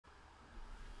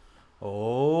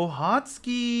Oh,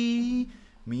 Hatsuki!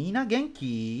 Mina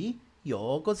genki?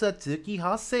 Yokoza Tsuki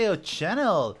Haseo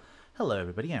channel! Hello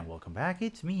everybody and welcome back.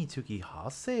 It's me, Tsuki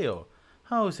Haseo.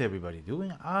 How's everybody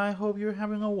doing? I hope you're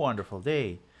having a wonderful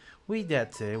day. With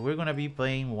that said, we're gonna be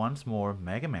playing once more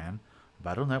Megaman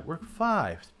Battle Network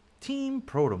 5 Team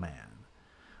Protoman.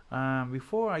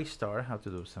 Before I start, I have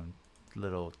to do some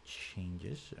little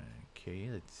changes. Okay,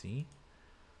 let's see.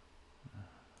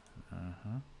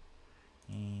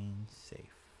 And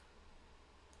save.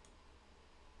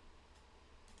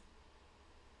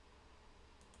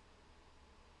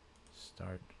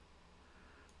 Start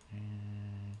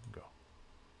and go.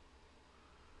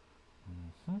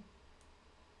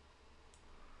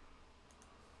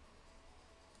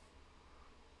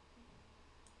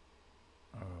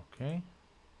 Okay,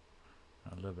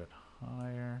 a little bit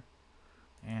higher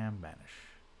and banish.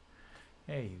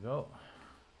 There you go.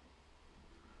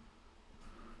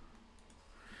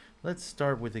 Let's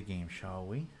start with the game, shall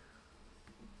we?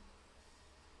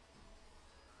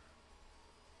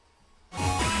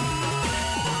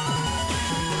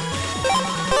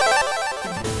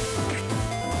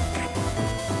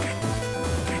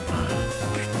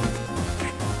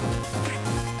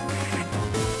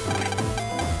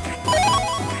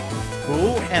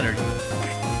 Full energy.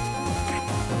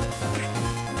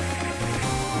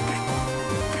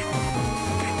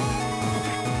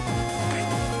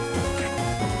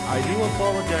 I do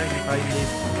apologize if I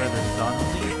live rather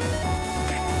suddenly.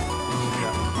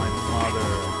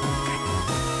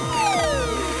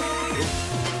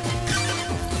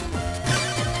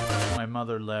 My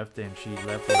mother left and she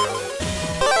left without.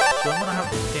 So I'm gonna have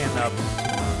to stand up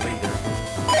sooner or later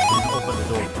and open the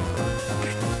door for her.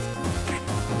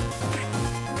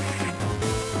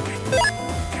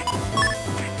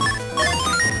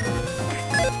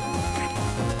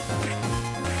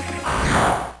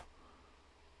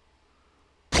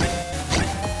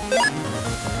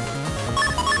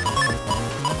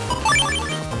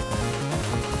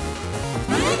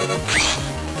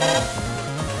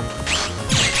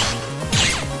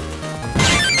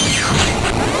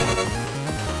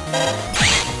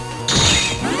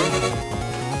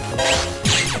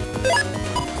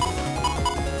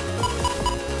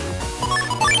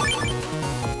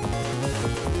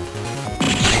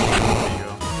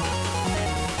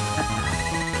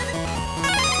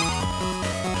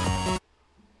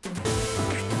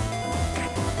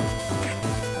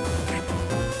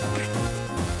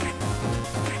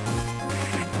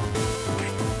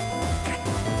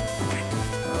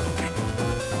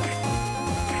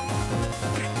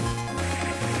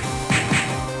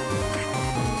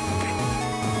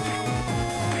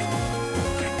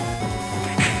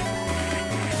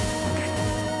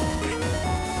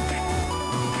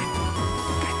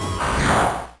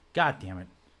 God damn it.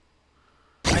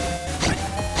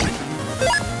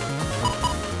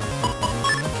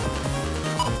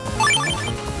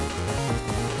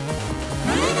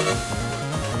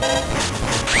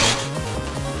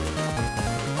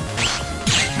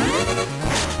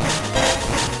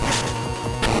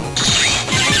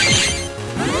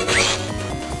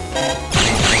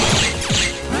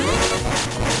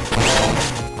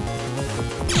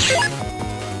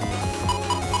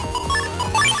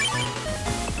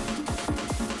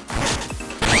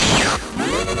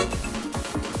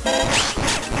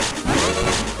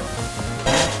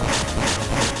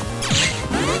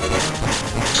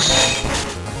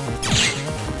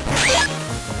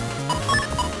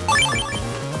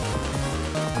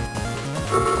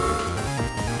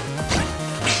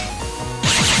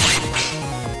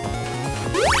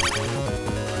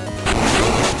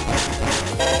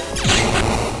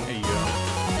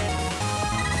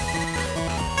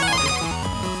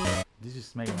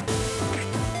 Megaman.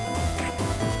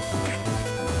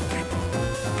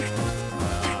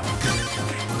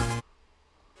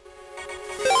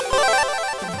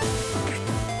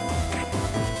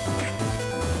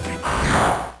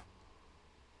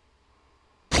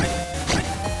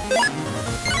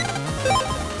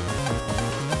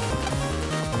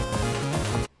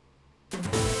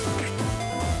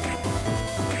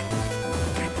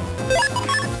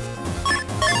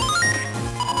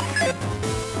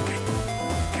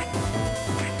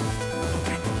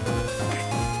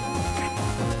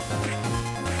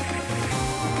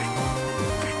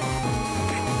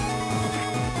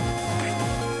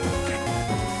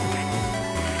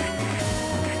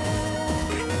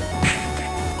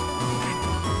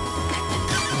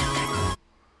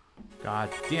 God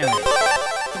damn it.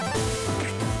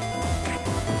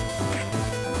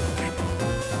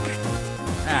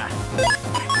 Ah.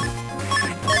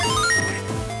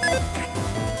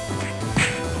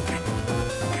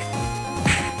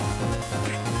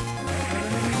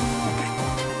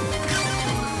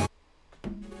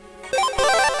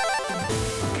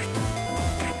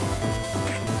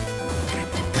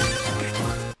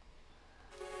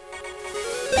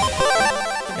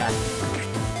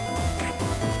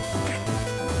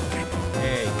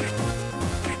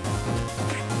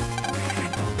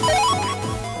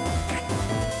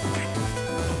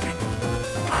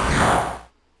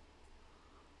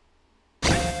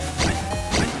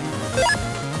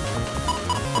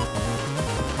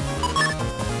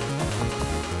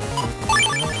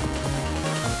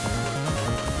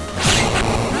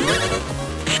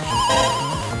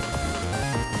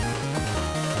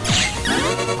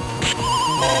 Hey.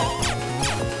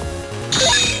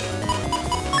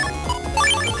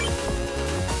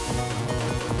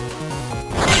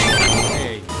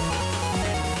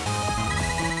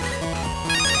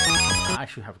 I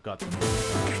should have gotten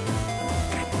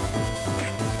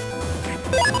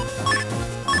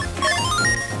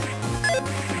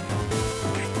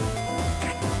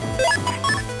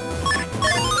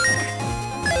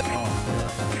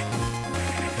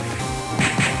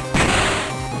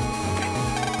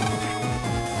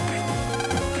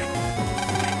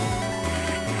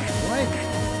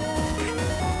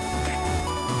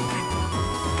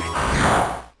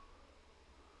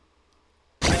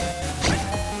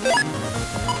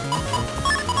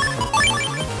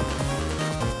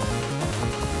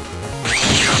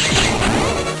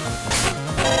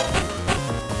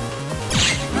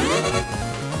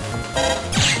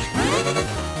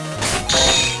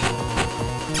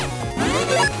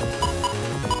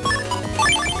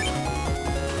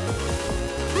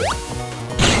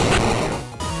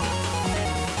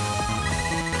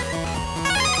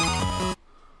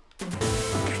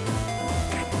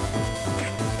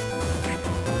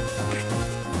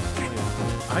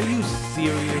Are you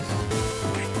serious?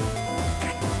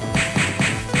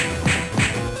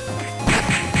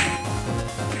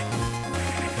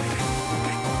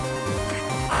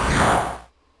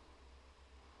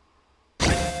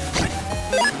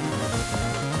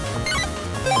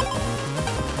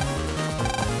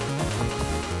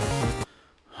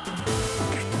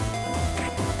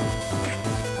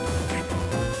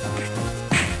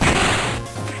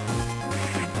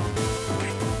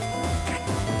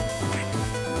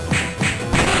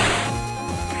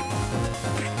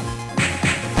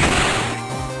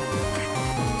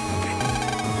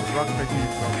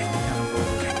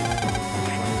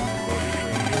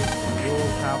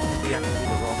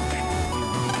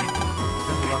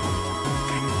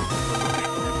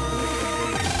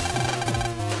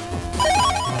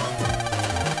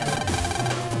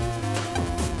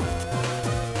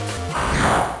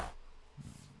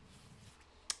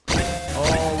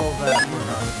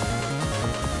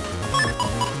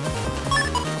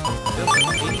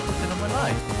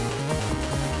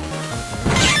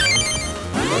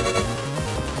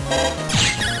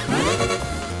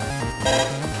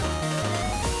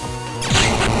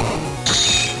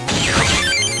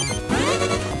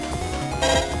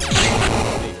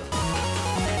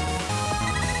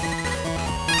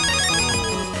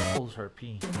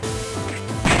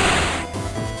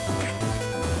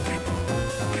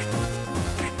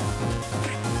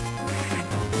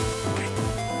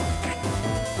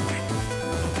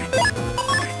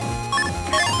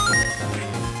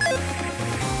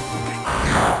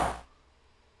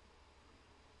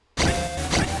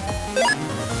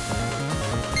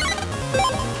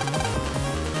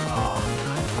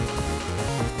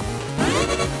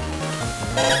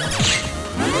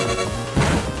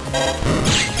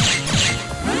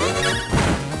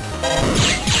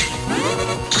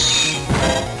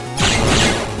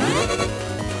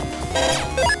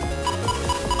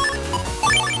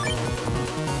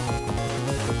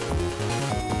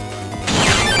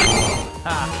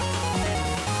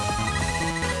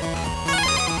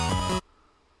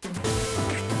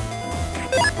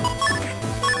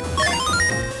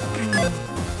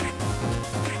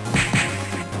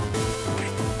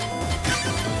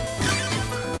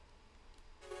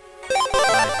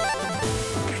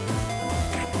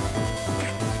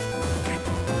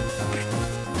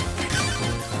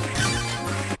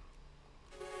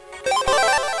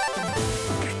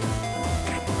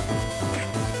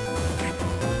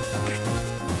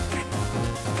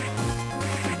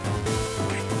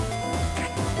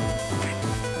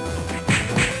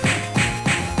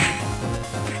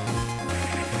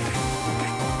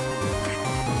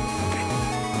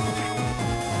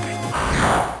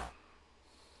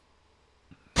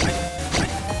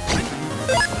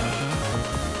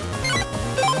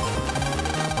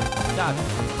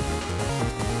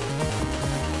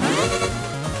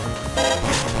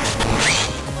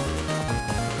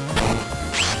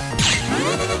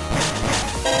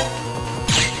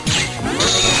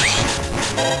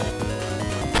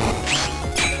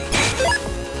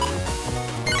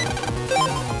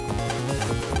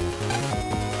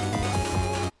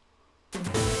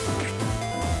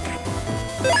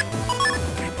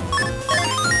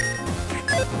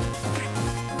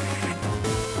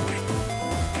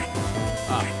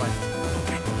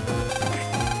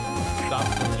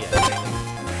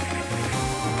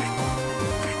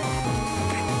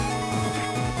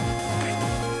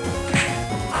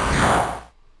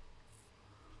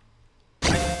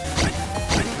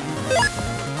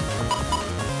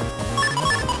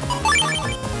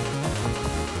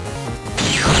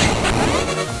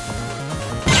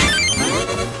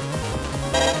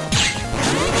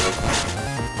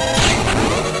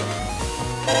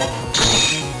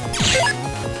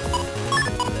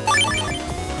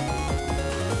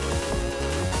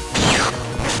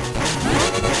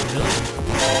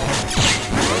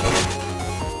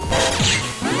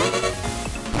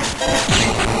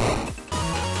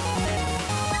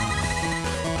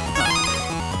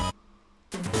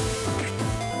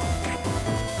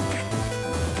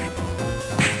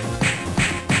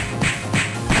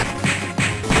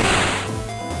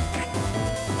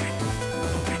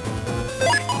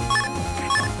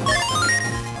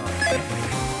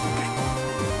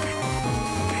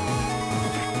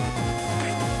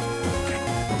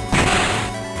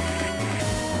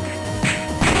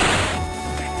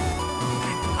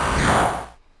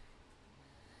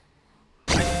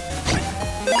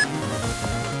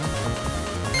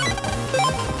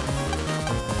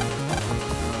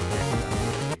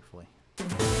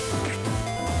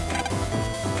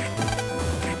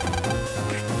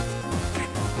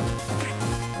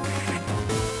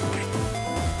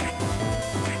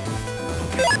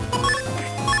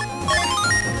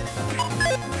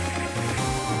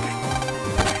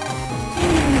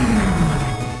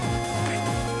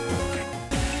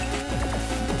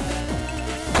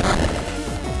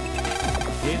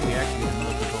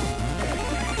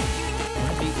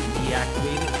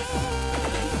 activated.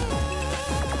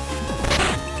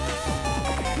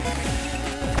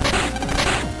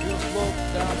 Real slow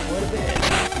down quite a bit.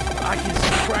 I can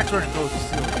see cracks running across the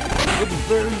ceiling. It'll be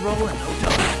very roll in no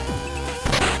time.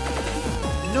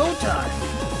 No time!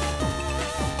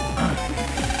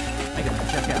 Megaman,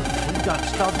 check out. We've got to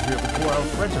stop here before our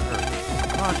friends are hurt.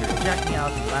 Roger, jack me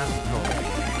out to the last control.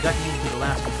 Jack me into the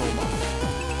last control box.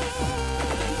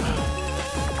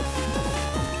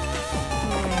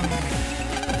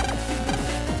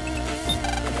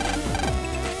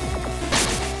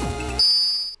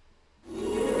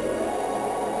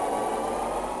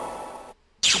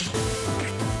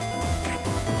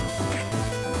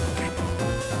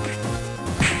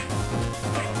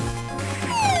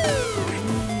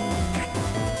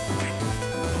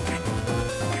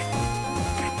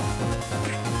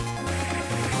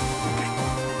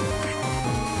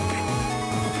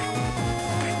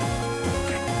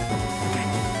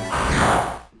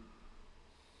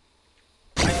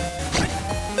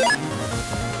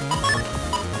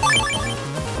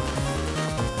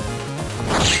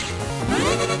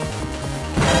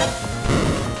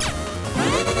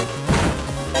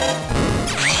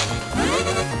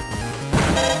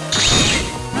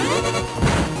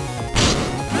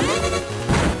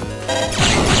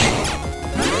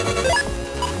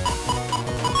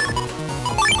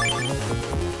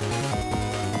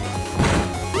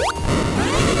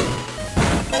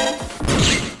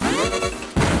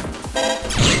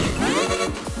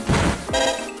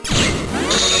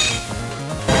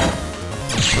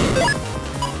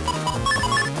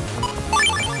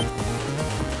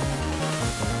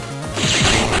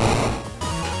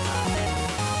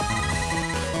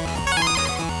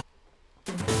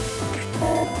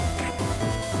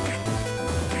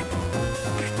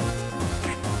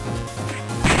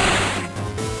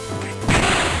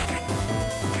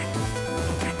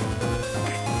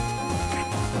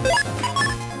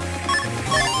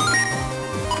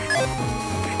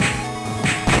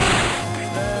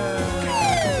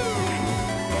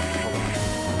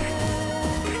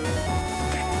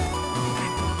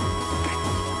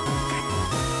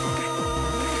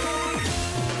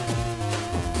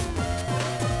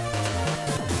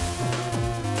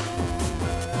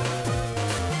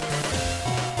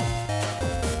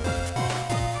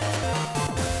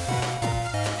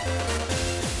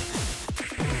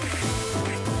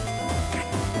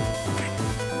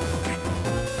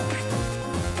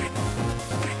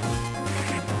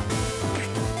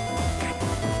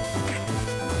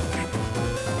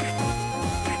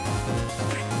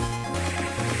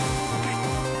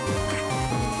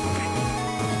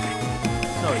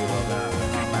 Sorry about that.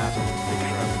 I'm not master this big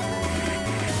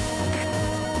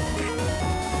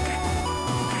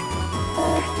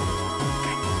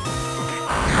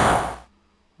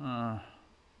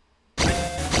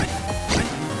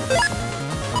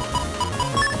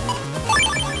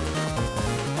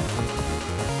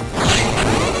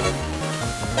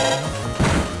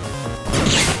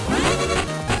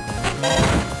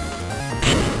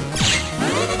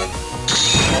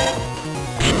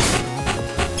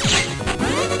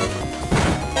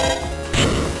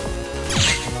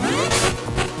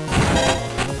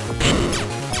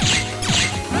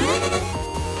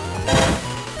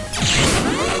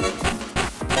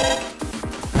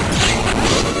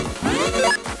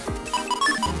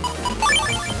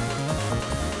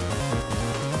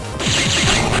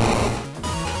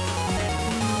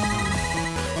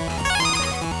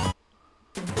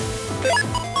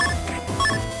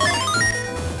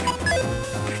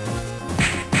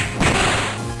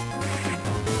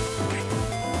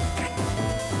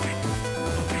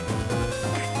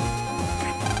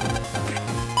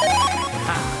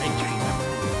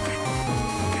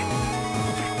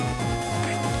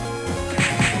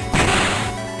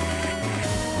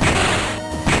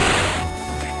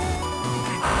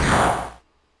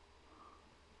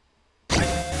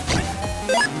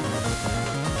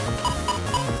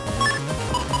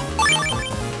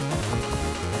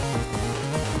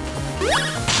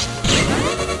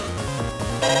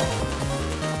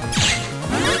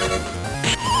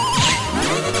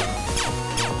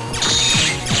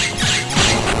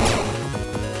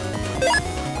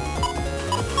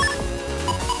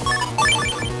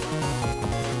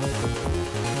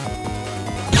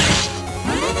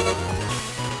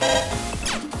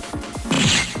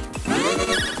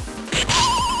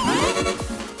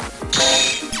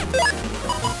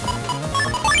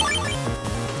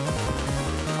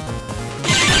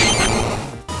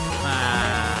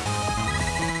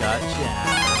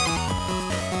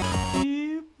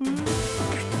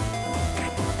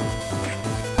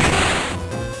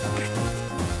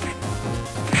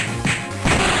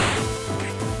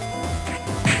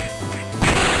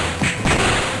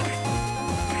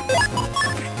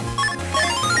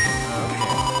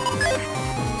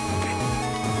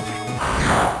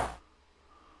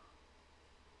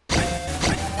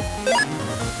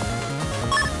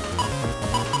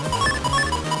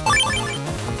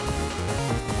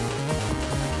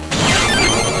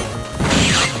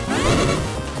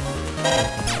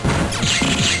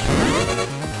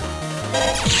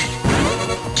Am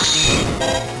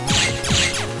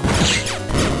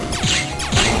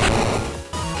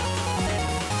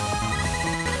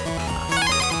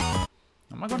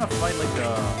I gonna fight like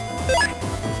a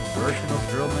version of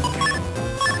Drillman?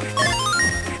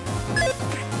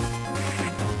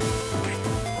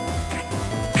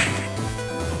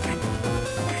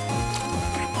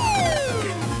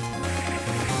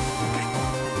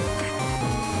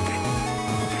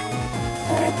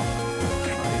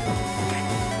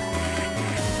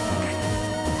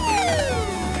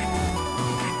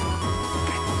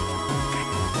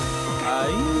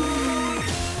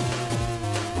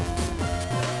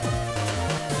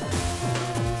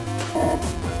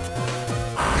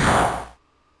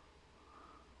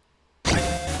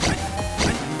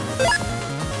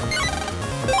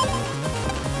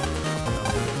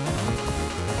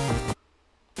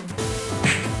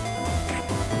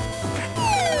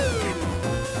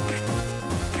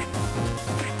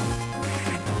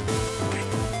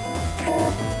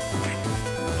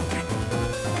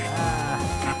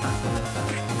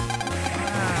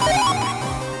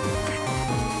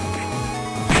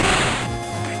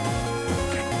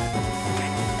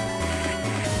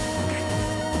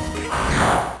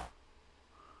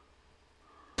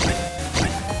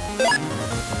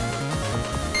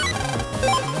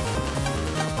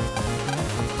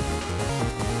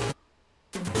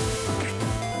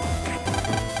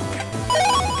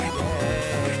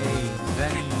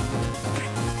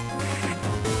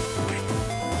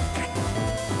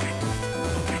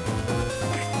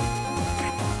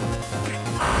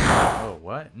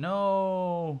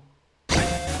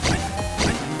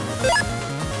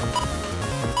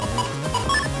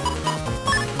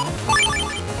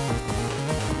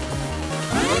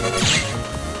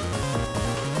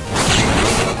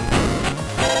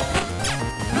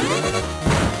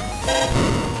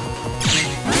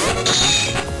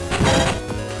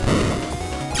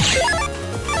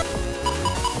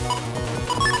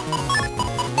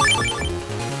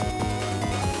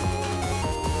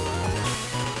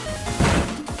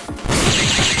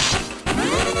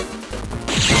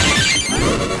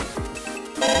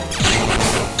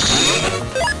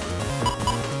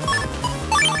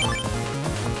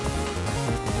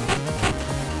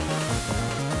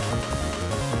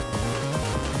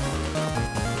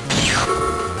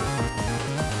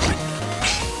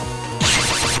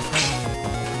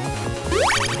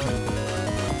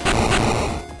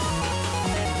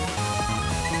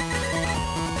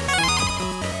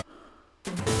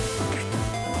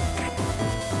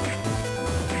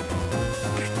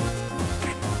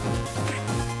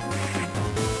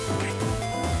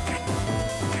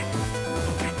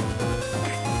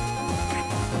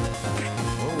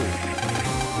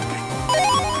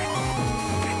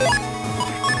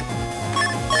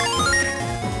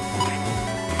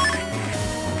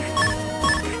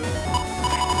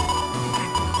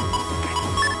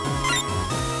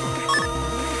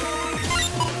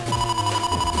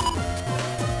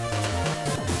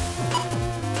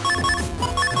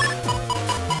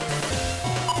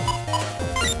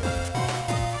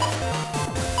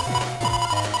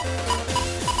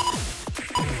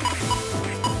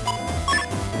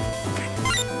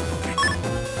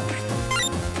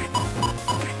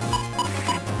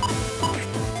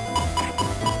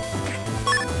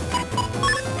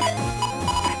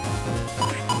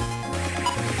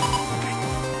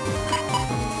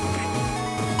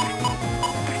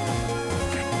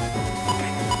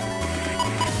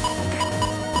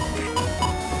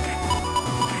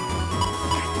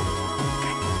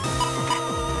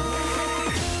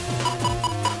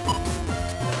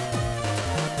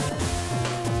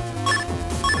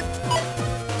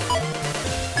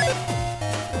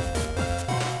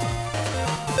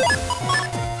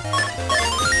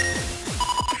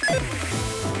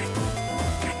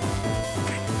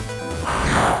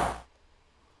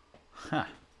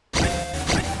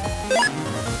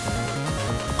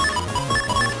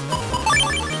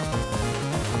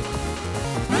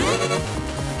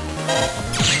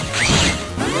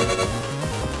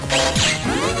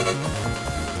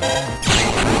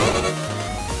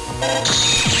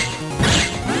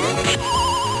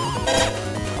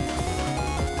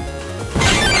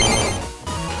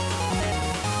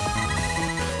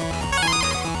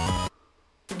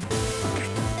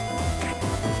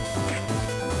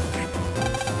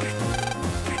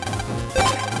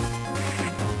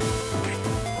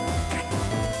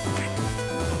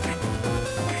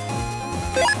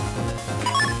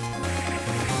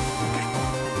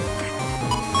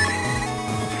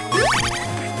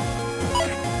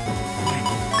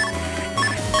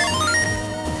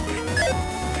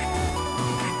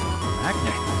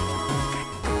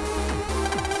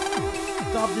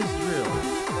 stop this drill.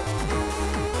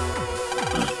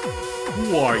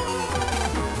 Who are you?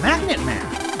 Magnet Man!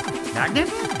 Magnet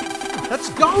Man? Let's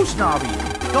go, Snobby!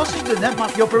 Ghost is the net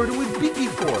mafia operator we beat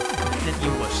before. Then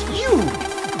it was you!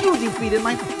 You defeated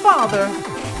my father!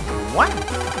 What?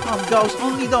 I'm Ghost's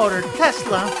only daughter,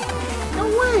 Tesla. No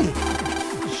way!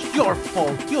 It's your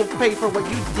fault. You'll pay for what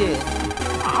you did.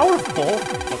 Our fault?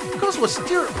 Ghost was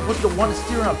the one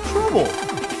steering up trouble.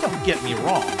 Don't get me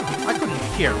wrong. I couldn't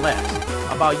care less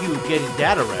about you getting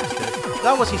Dad arrested.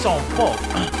 That was his own fault.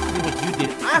 It was you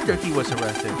did after he was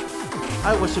arrested.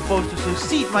 I was supposed to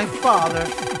succeed my father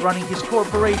running his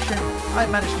corporation. I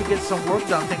managed to get some work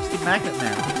done thanks to Magnet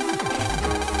Man.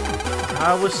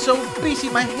 I was so busy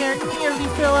my hair nearly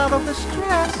fell out of the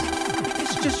stress.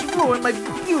 It's just ruined my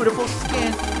beautiful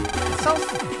skin. It sounds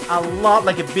a lot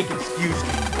like a big excuse to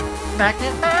me.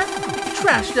 Magnet Man?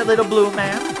 Trash that little blue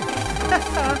man.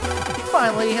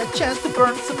 Finally a chance to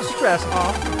burn some stress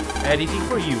off. Anything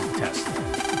for you, Tesla.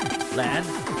 Land,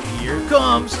 here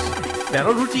comes.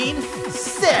 Battle routine,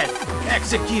 set,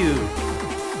 execute.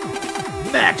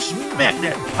 Max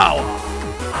magnet power.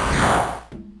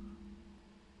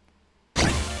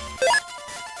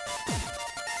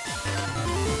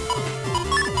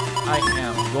 I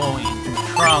am going to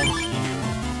trounce you.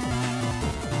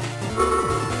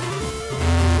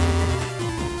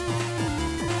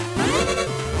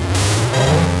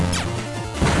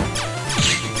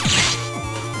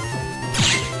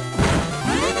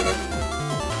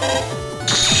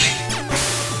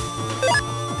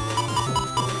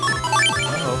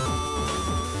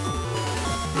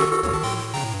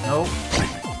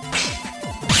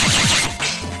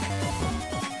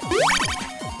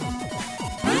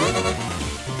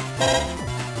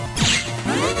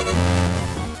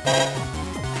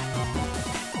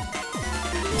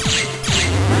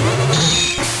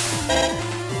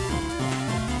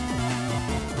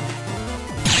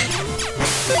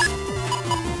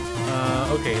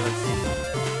 Okay, let's see.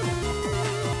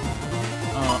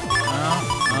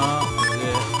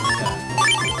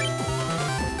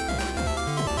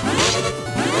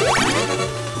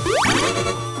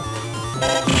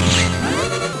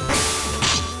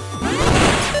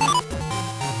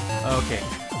 Okay.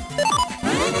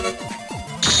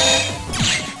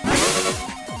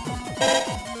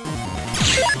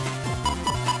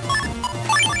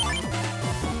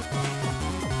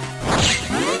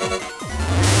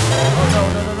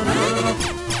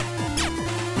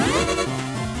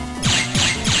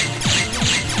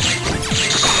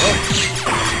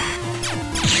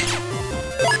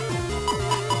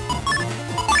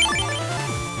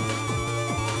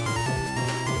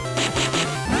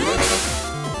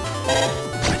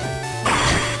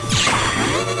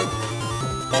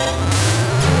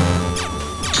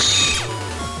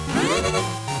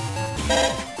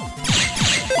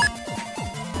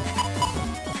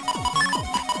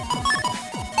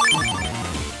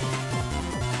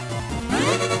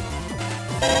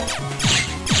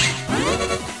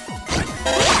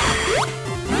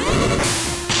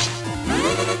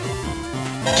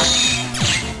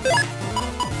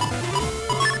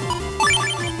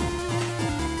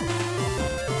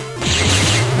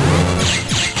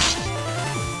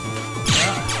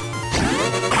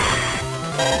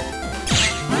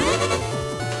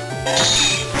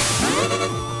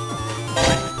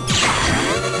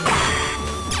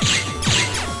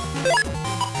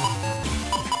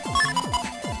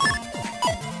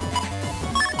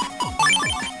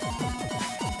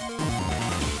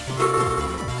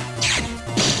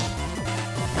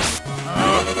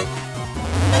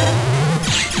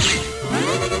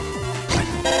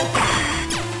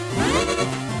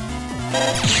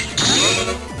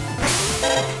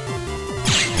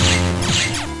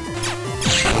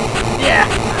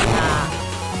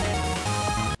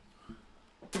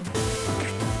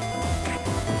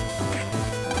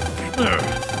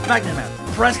 Magnet Man,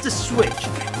 press the switch.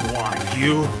 Why,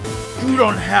 you? You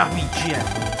don't have me yet.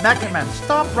 Magnet Man,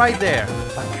 stop right there.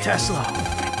 But Tesla,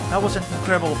 that was an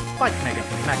incredible fight, Magnet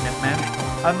Man.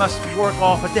 I must work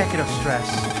off a decade of stress.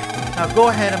 Now go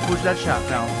ahead and push that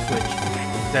shutdown switch.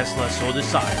 Tesla so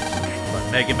desires.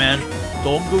 But Megaman,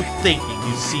 don't go thinking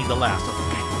you've seen the last of me.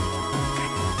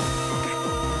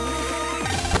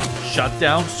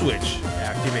 Shutdown switch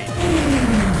activated.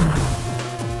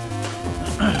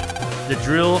 The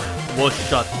drill was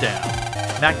shut down.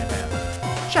 Magnet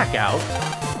Man, check out.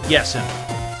 Yes, sir.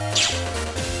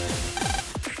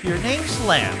 Your name's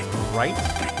Land, right?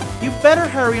 You better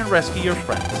hurry and rescue your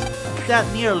friends. That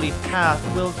nearby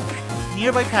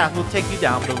path will take you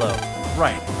down below.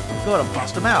 Right. Gotta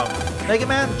bust them out.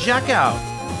 Megaman, jack out.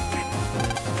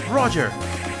 Roger.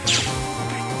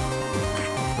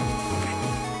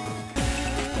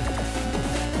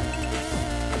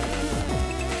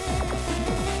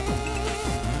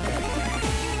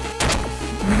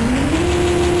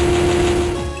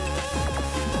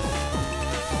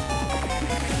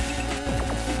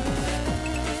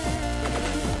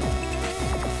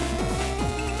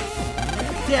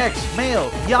 Dex,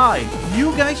 Mail, Yai,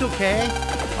 you guys okay?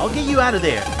 I'll get you out of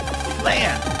there.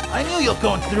 Lan, I knew you'll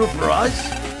come through for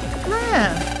us.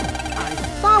 Lan, I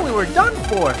thought we were done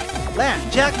for.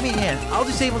 Lan, jack me in. I'll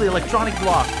disable the electronic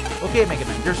block. Okay,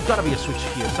 Megaman, there's gotta be a switch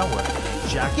here somewhere.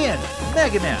 Jack in.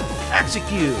 Megaman,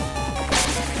 execute.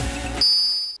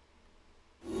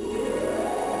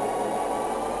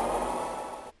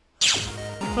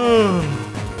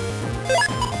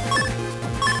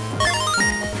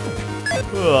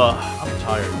 I'm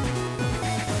tired.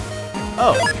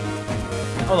 Oh,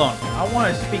 hold on. I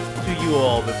want to speak to you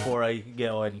all before I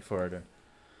go any further.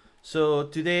 So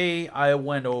today I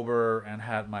went over and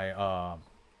had my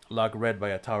luck read by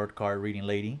a tarot card reading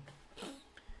lady.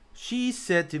 She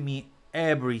said to me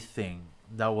everything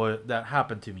that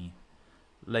happened to me,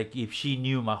 like if she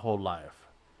knew my whole life.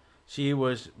 She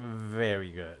was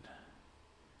very good.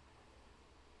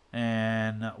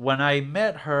 And when I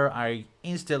met her, I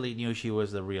instantly knew she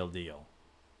was the real deal.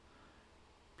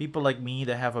 People like me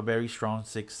that have a very strong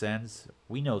sixth sense,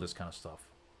 we know this kind of stuff.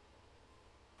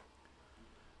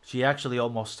 She actually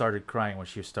almost started crying when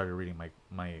she started reading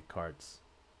my cards.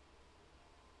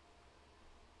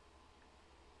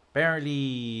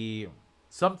 Apparently,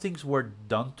 some things were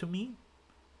done to me,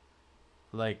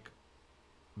 like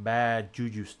bad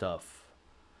juju stuff.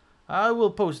 I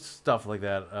will post stuff like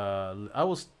that. I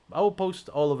will post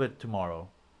all of it tomorrow.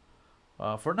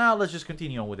 For now, let's just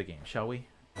continue on with the game, shall we?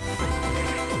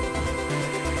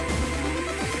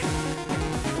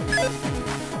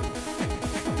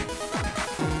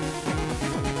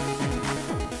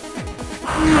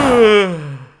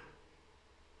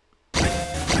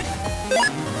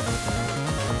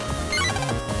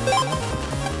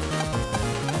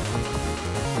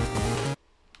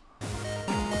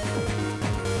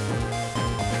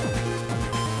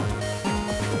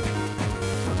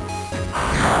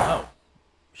 Oh,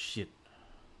 shit.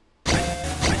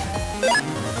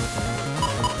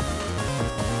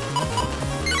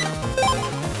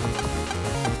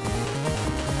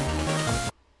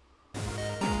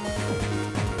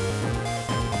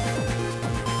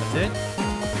 That's it?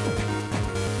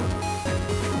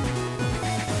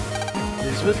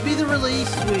 This must be the release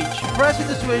switch. Pressing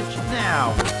the switch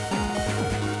now.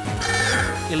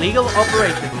 Illegal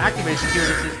operation. Activate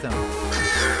security system.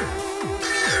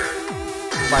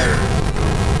 Fire.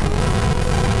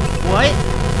 What?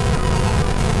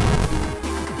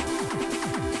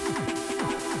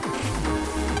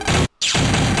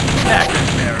 Access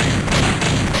barrier.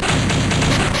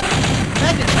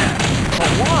 Megaman.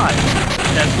 But why?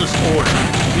 Tesla's order.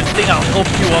 You think I'll help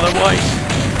you otherwise?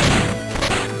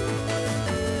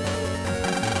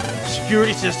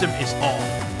 Security system is off.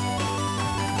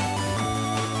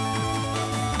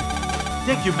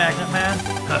 Thank you, Megaman.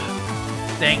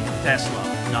 Thank Tesla,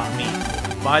 not me.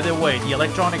 By the way, the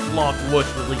electronic lock was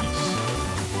released.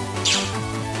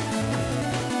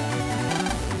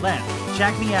 Lan,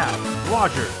 check me out.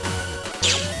 Roger.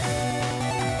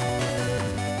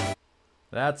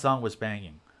 That song was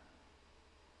banging.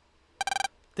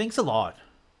 Thanks a lot.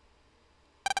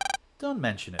 Don't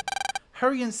mention it.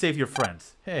 Hurry and save your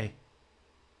friends. Hey.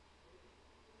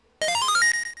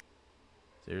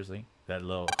 Seriously? That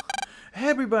low.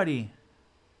 Everybody!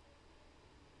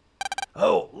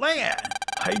 Oh, Lan!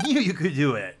 I knew you could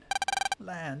do it!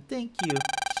 Lan, thank you.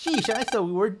 Sheesh, I thought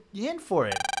we were in for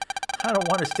it. I don't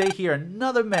want to stay here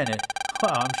another minute.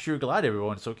 Well, I'm sure glad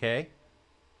everyone's okay.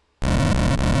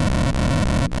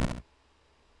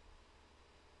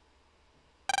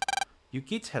 You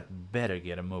kids had better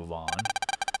get a move on.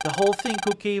 The whole thing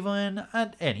could cave in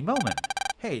at any moment.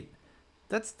 Hey,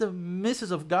 that's the Mrs.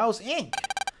 of Gauss Inc.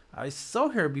 I saw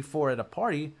her before at a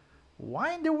party.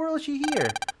 Why in the world is she here?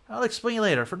 I'll explain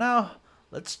later. For now,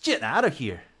 let's get out of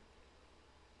here.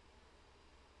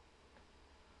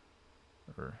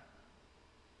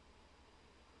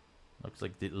 Looks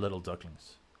like the little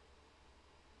ducklings.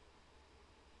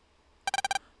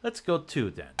 Let's go too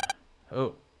then.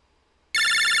 Oh.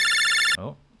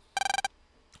 Oh.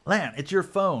 Lan, it's your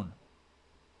phone.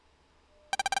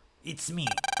 It's me.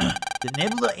 The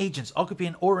Nebula agents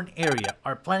occupying Oran area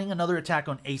are planning another attack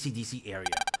on ACDC area.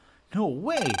 No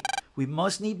way! We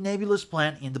must nip Nebula's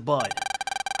plan in the bud.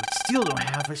 We still don't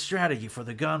have a strategy for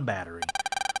the gun battery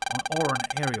on Oran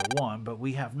Area 1, but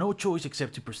we have no choice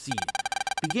except to proceed.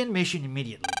 Begin mission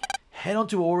immediately. Head on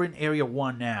to Oran Area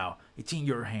 1 now. It's in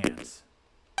your hands.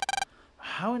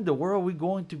 How in the world are we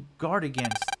going to guard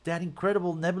against that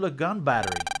incredible Nebula gun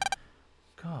battery?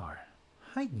 God,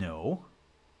 I know.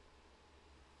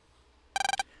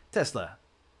 Tesla,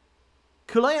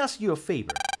 could I ask you a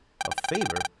favor? A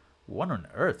favor? What on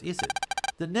earth is it?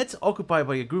 The net's occupied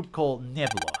by a group called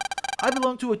Nebula. I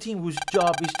belong to a team whose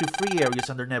job is to free areas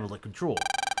under Nebula control.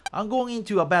 I'm going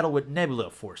into a battle with Nebula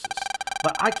forces,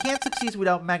 but I can't succeed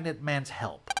without Magnet Man's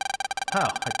help. How?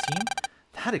 A team?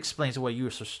 That explains why you're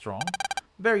so strong.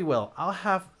 Very well, I'll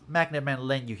have Magnet Man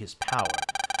lend you his power.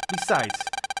 Besides,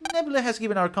 Nebula has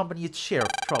given our company its share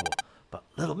of trouble. But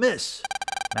little miss,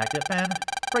 Magnet Man,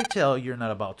 pray tell you're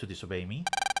not about to disobey me.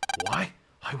 Why?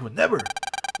 I would never.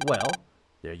 Well,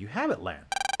 there you have it, Lan.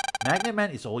 Magnet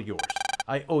Man is all yours.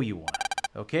 I owe you one.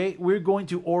 Okay, we're going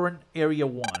to Oran Area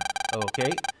 1.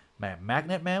 Okay, my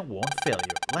Magnet Man won't fail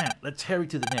you. Lan, let's hurry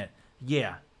to the net.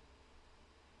 Yeah.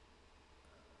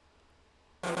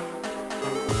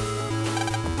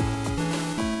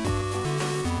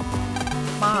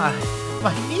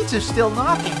 My knees are still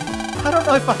knocking. I don't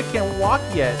know if I can walk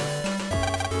yet.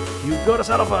 You got us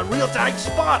out of a real tight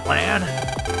spot, Lan.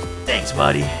 Thanks,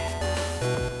 buddy.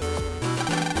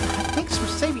 Thanks for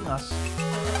saving us.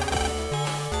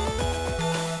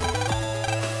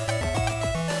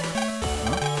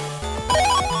 Huh?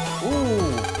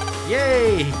 Ooh,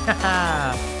 yay!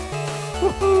 Haha!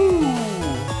 Woohoo!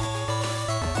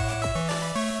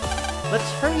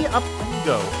 Let's hurry up and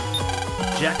go.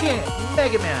 Jack in,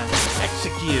 Megaman,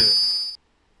 execute.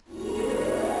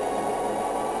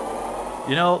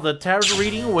 You know, the tarot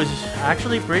reading was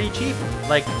actually pretty cheap.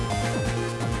 Like,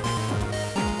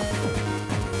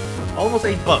 almost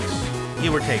 $8,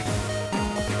 give or take.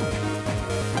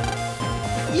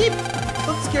 Yeep!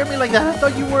 Don't scare me like that. I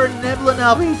thought you were a Nebula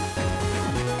Navi.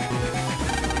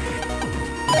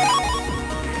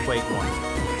 Wait, one.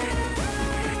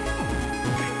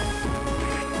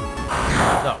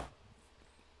 No.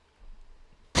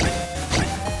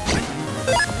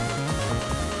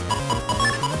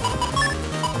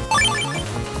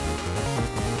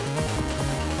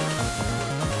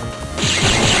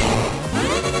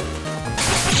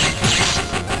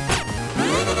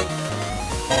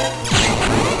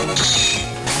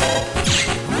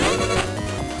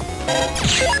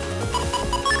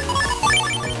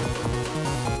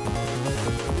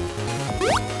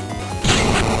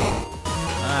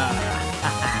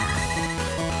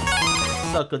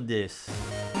 Suck on this.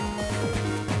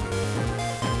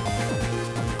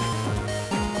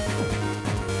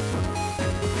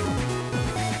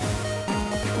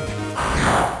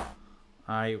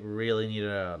 I really need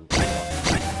a...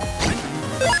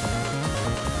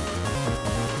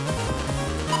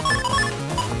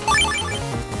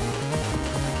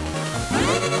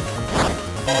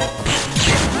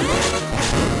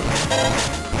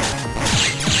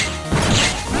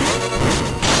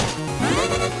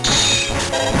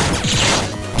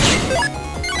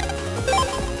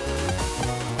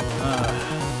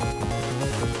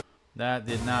 That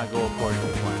did not go according to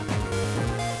plan.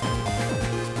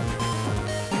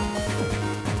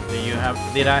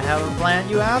 Did I have a plan,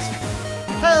 you ask?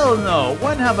 Hell no!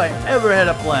 When have I ever had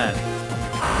a plan?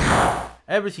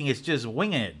 Everything is just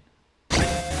winging it.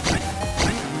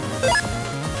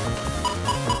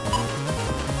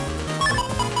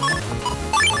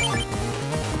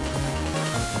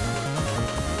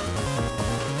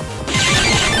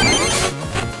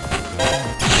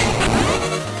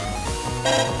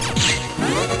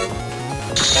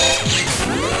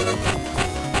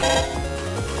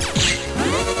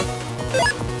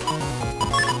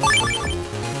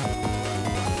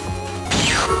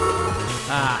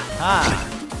 Aha!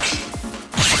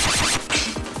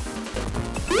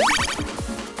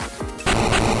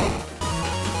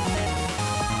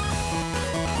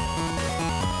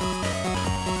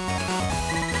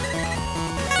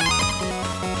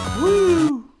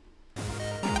 Woo!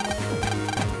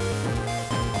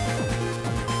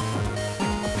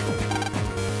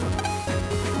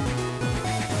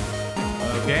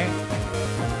 Okay.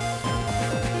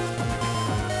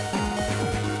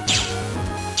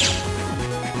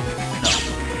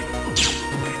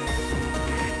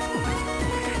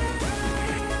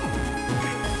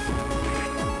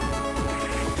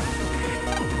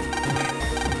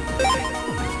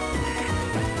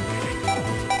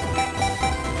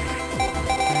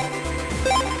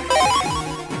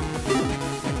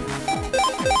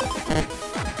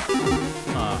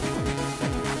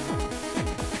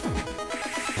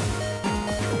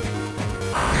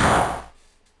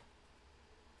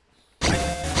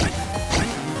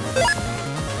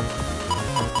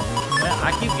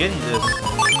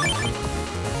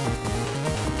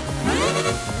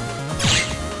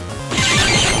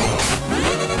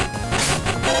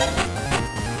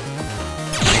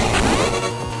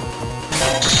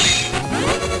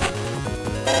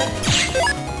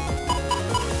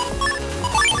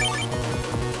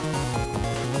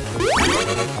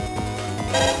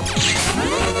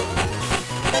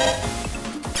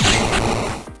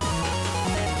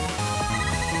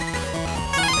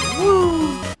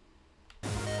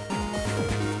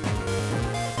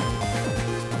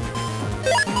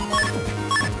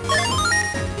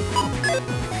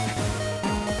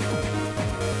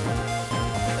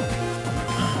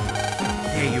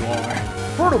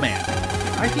 Protoman.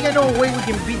 I think I know a way we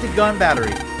can beat the gun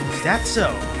battery. Is that so?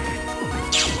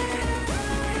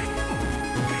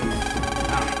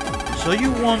 So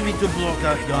you want me to block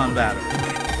that gun battery?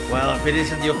 Well, if it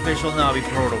isn't the official Navi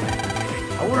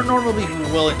Protoman. I wouldn't normally be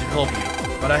willing to help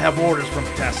you, but I have orders from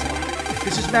Tesla.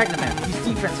 This is Megaman. His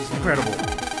defense is incredible.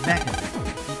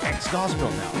 Megaman, the ex-gospel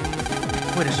now.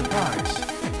 Quite a surprise.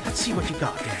 Let's see what you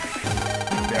got there.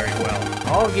 Very well.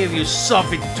 I'll give you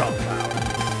something to talk about.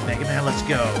 Megaman, let's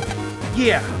go.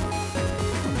 Yeah.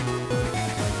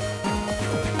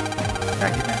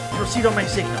 Megaman, proceed on my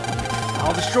signal.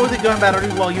 I'll destroy the gun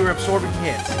battery while you're absorbing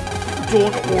hits.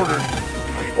 Don't order me.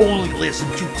 I only listen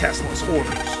to Tesla's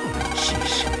orders.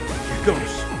 Sheesh. Here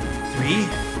goes. 3,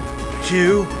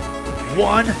 2,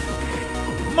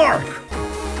 1. Mark!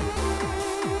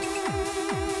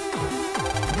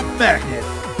 Magnet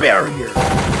barrier.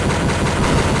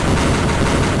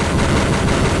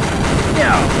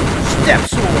 Now, step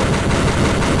sword.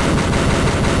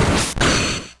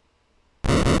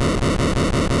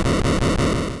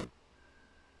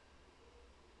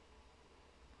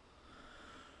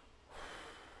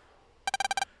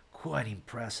 Quite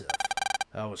impressive.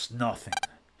 That was nothing.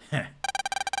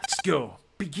 Let's go.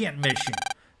 Begin mission.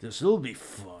 This'll be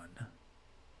fun.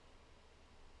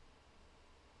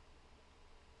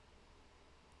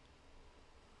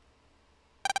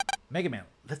 Megaman,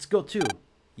 let's go too.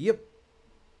 Yep.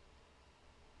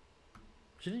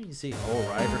 Shouldn't you say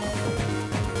alright or something?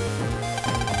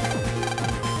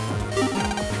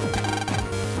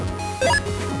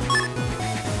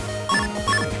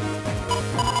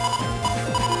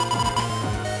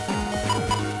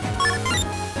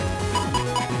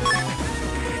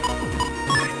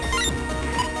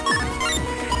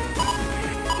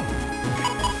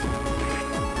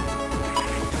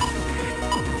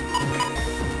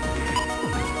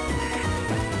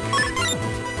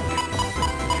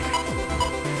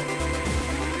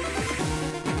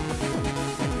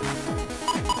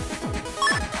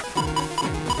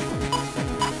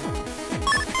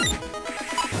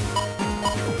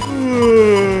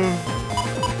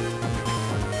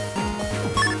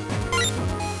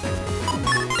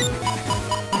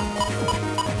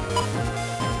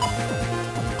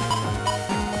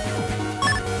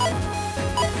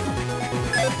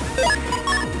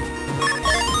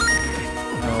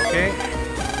 Okay.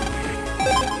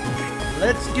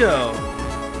 Let's go.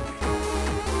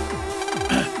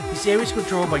 This area is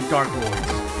controlled by Dark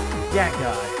Lords. That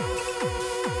guy.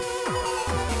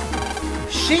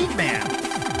 Shade Man!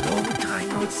 Long time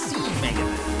no see,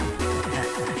 Megaman.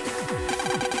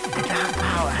 The dark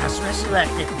power has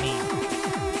resurrected me.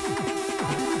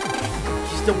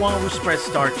 He's the one who spreads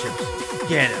star chips.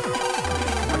 Get him.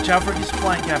 Watch out for his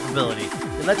flying capability.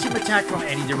 It lets him attack from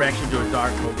any direction to a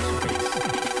dark focus space.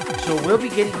 So we'll be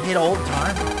getting hit all the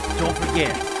time. Don't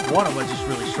forget, one of us is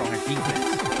really strong at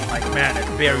defense. Like man, that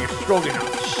barrier strong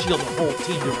enough to shield the whole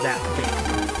team of that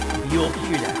face. You'll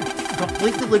hear that.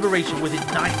 Complete the liberation within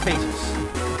 9 phases.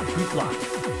 Good luck.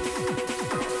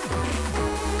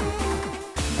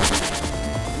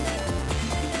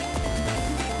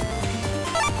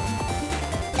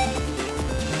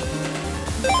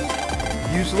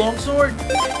 Use longsword?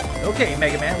 Okay,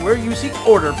 Megaman, we're using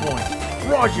order point.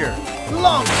 Roger!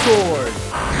 Longsword!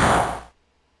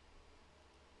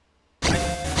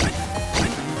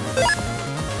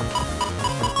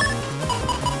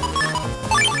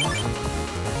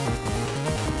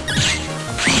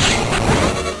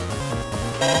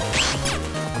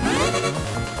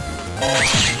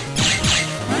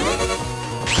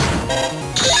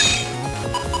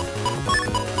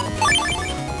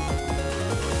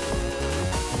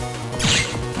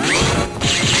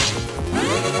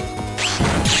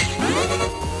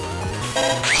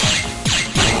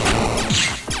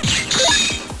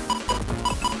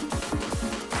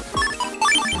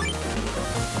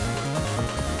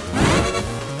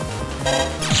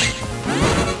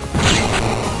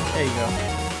 There you go.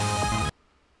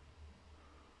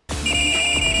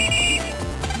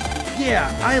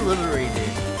 Yeah, I liberated.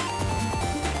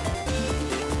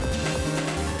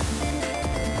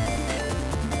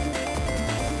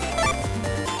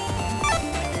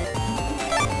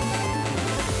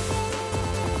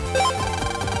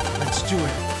 Let's do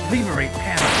it. Liberate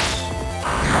panels.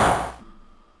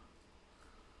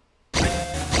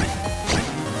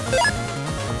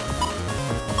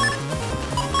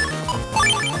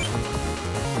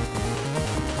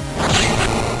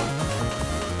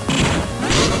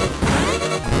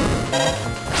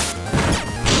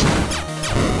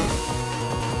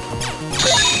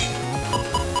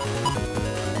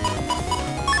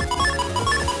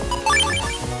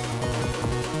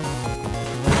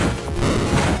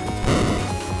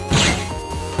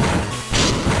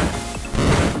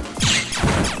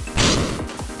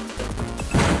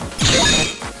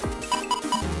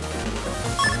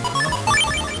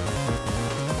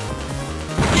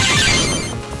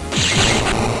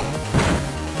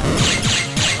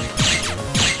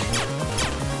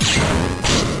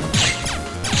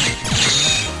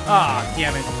 Ah,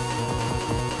 damn it.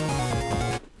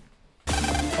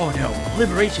 Oh no,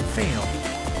 liberation failed.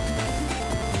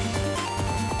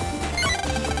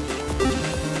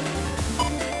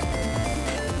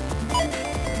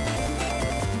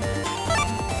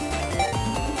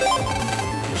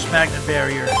 There's magnet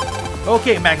barrier.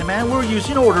 Okay, Magnet Man, we're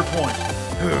using order points.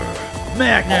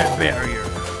 Magnet barrier.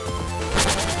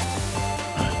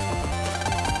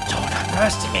 Don't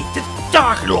underestimate the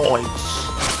Dark Lords.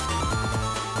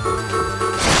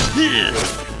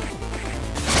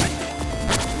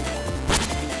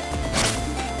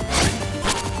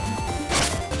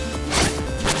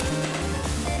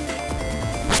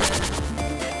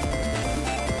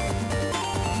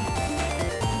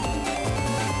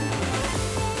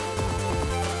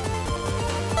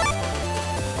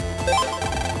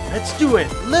 Let's do it!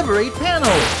 Liberate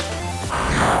panels!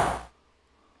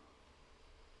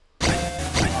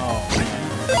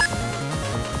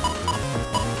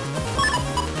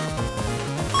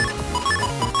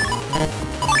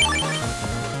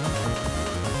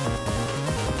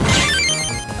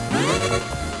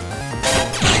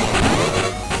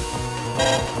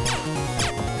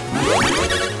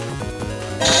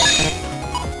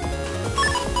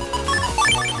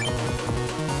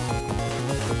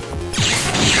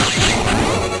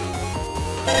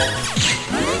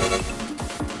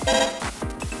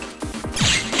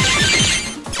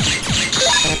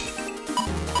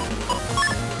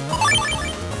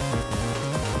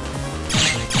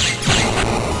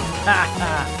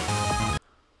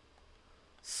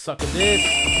 Suck at this.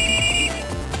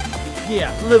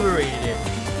 Yeah, liberated it.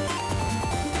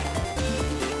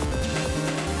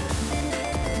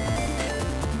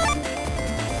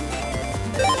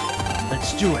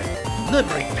 Let's do it.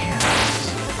 Liberate panels.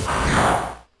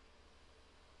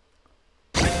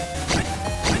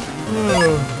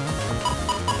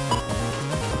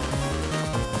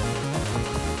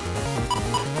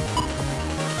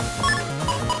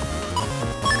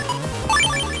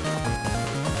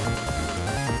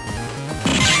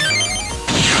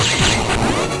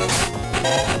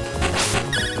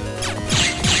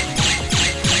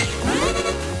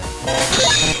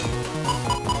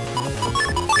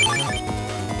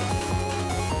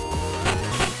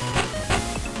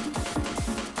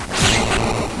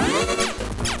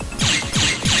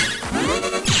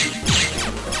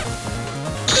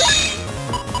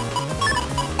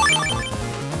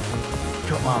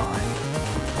 Come on.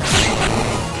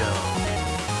 Go.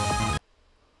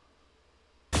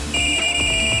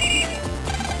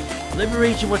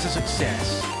 Liberation was a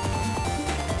success.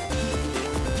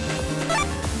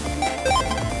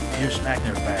 Here's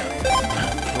magnet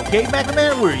barrier. Okay, Magnet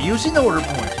Man, we're using the order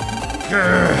point.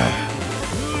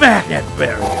 Magnet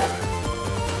barrier.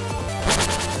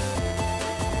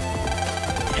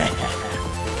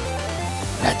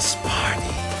 Let's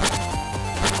party.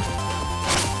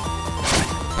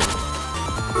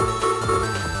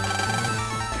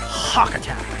 Hawk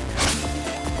attack.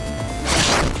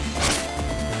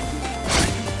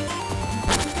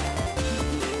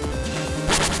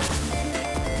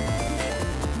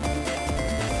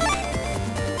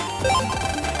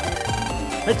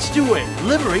 Let's do it.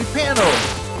 Liberate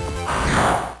panels.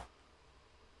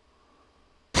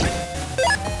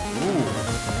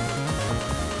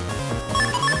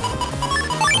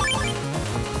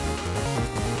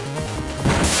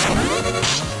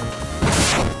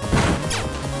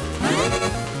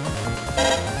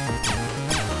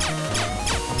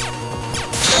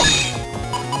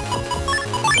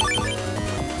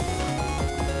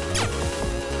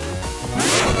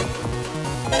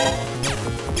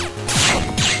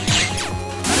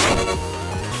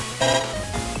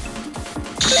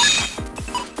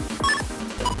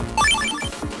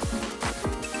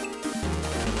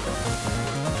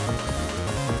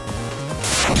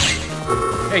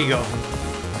 There you go.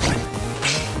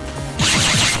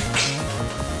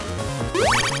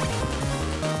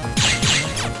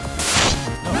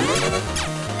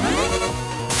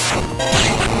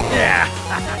 Yeah.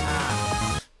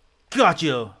 Got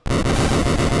you.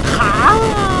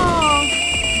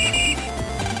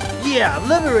 Yeah,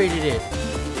 liberated it.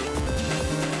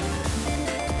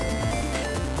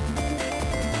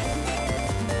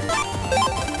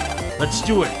 Let's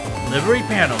do it. Liberate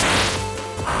panel.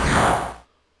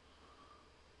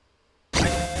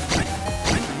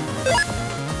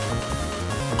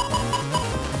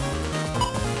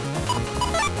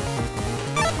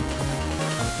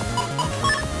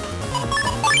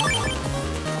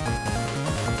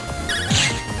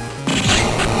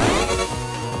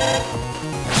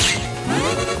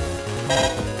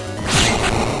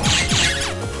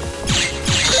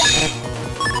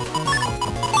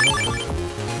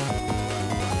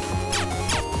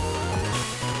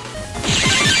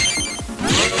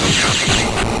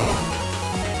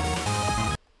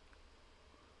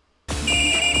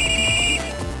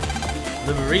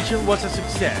 Liberation was a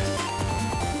success.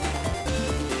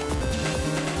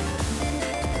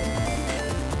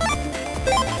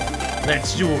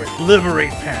 Let's do it.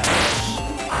 Liberate panels.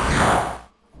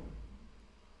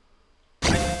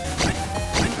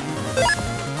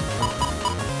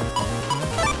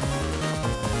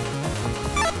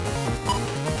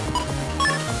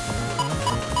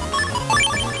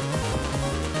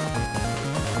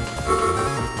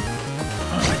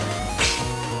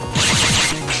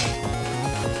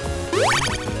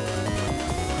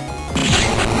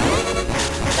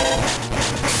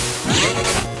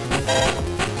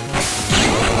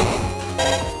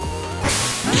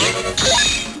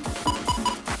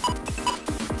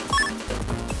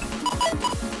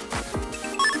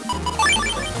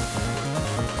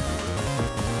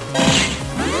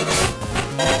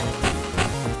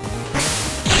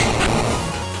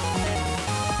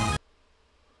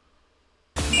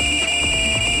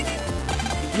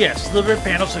 Yes, liberate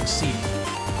panel succeed.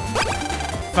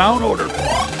 Found order point.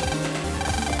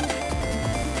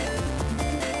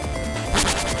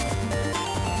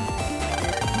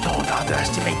 Don't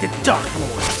underestimate the Dark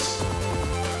Lords.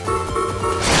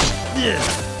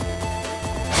 Yeah.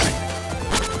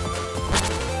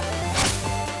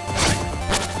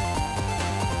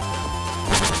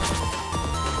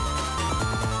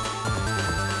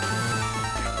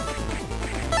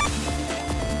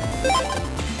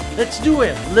 Let's do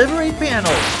it! Liberate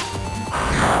panels!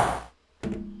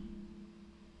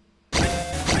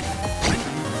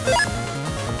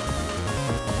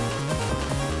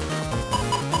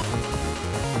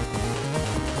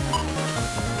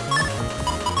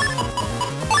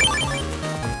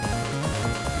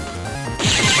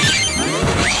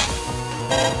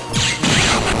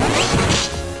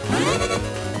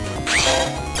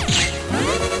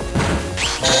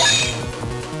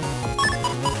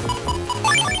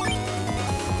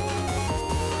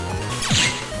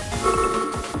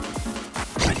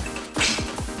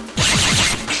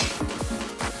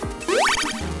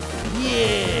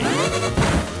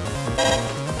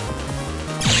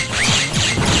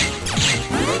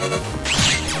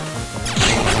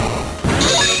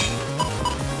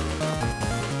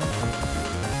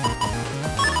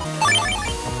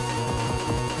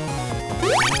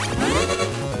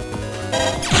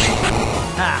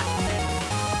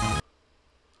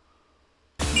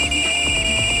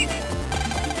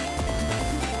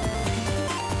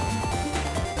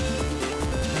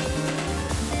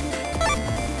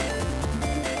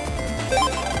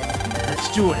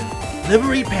 Let's do it.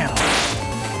 Liberate panel.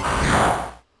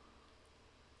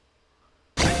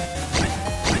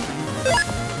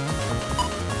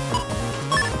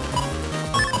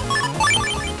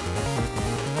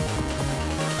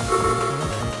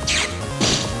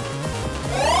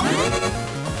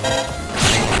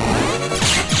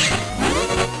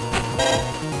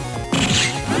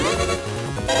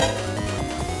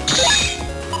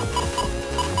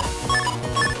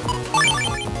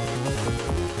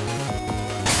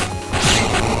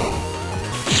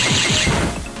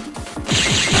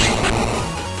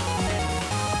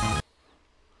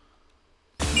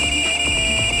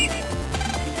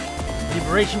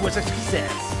 Liberation was a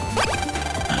success.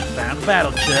 Found a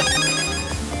battle chip.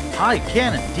 I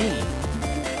can indeed.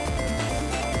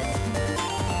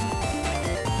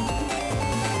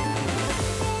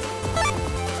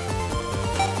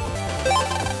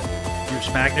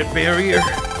 Use magnet barrier.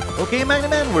 Okay,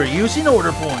 Megaman, we're using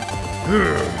order point.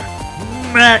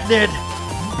 Magnet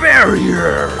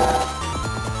barrier.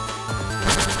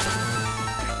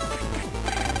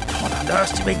 Don't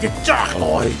underestimate the Dark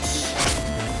Lords.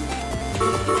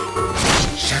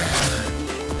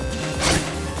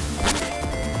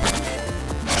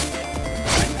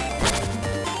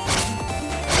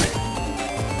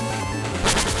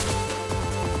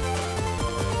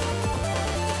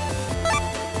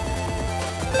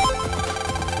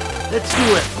 Let's do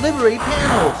it. Liberate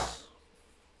panels.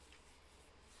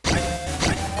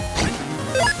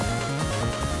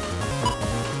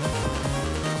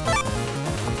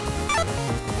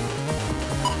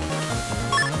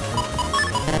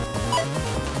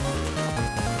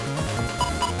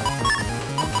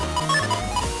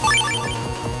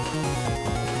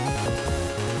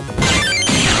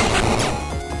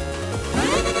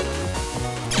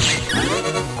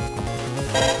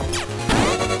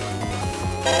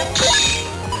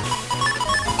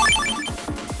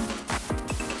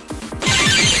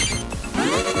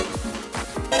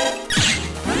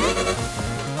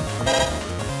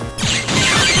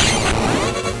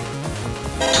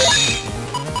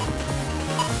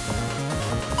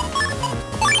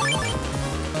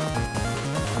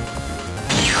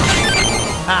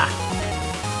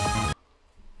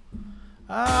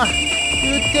 Ah,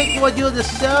 you think what you're to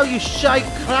sell, you shy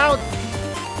crowd?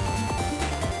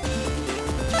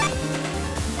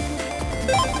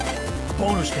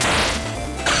 Bonus damage.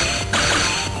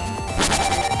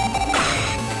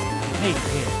 Hey,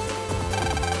 hit.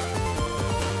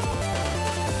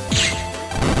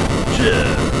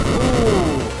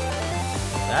 Ooh,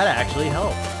 that actually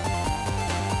helped.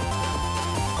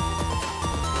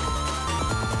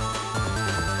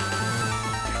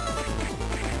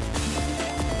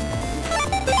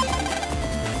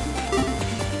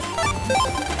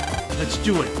 Let's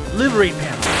do it. Liberate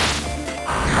panel.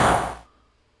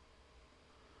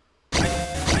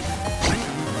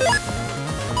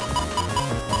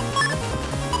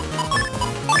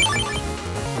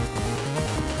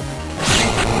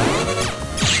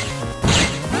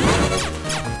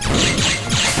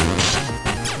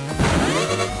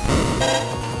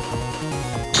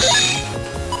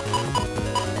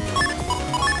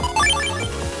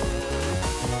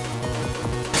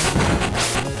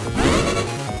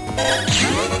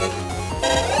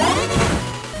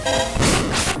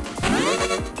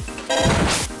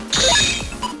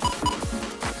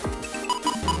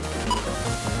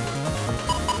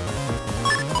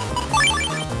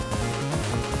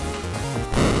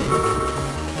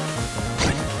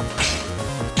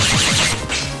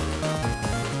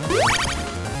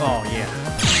 Oh, yeah.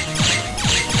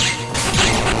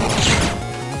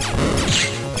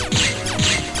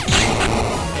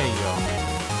 There you go.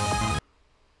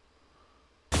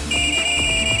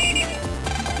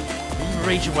 The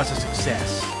invasion was a success.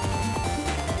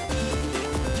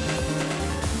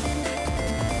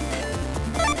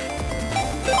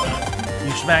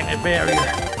 Use magnet barrier.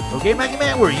 Okay,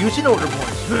 Megaman, we're using order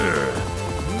points.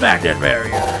 Magnet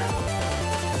barrier.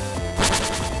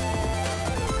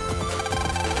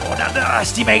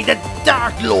 Underestimate the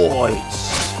Dark Lords!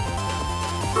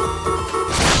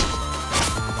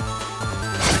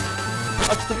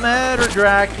 What's the matter,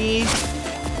 Draki?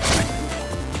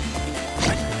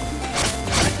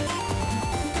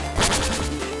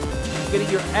 Getting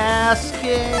your ass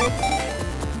kicked?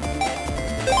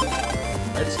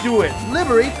 Let's do it!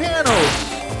 Liberate panels!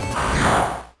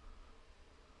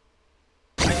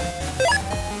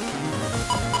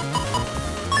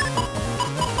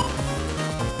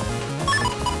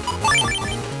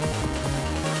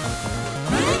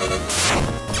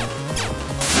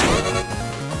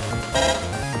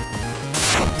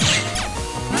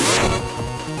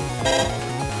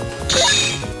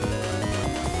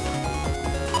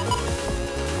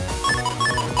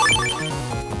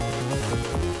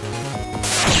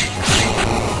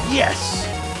 Yes!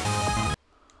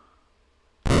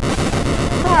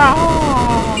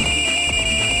 Oh!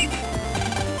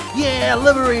 Yeah,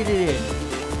 liberated it!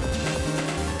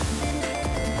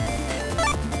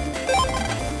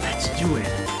 Let's do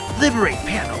it! Liberate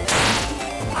panel!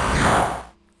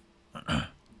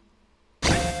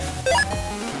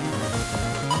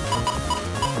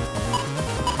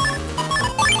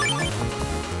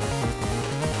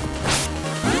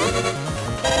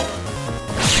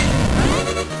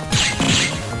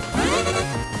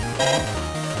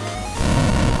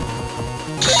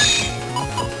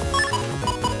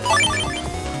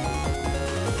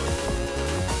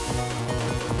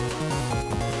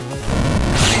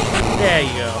 There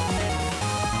you go.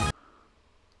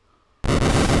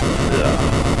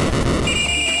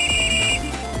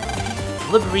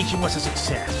 Liberation was a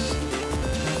success.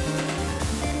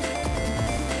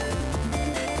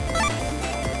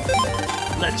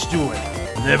 Let's do it.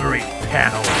 Liberate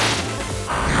panel.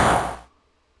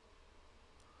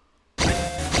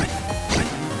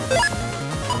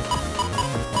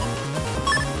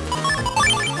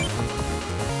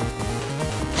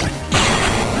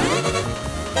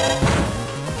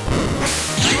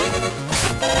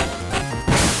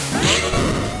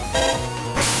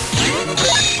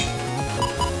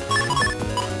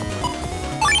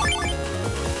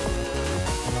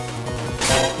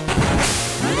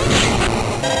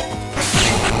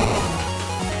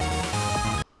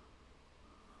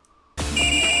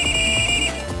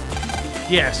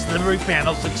 Yes, liberate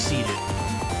panel succeeded.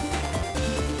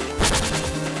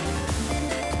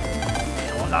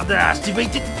 Don't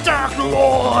underestimate the Dark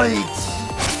Lords!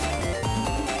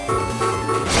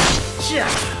 Yeah.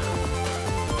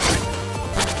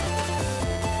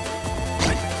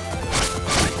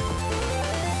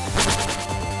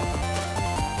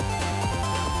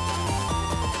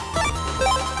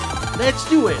 Let's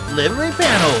do it! Liberate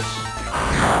panels!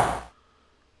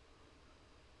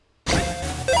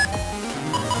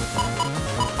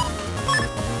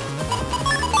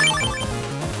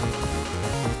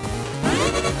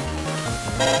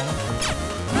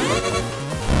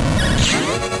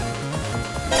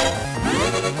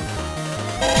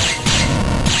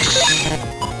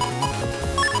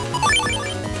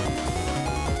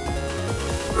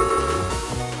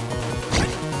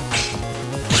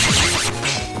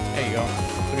 you go.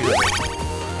 300.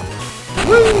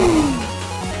 Woo!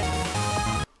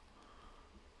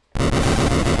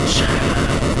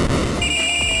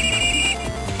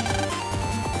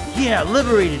 Yeah,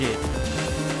 liberated it.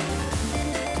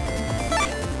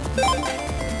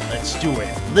 Let's do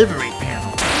it. Liberate panel.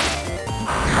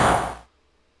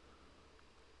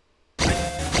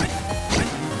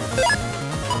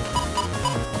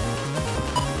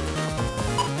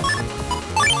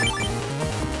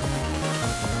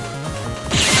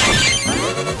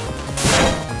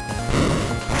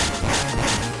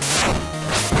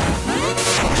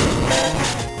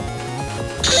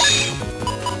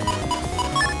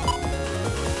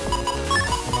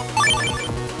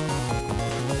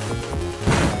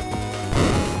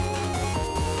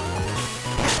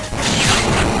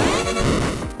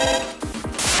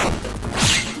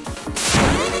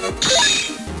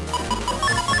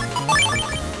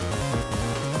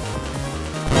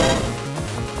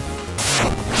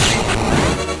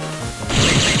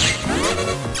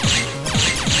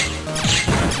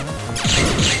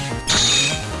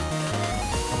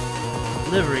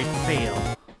 Liberate fail.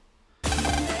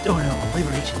 Oh no,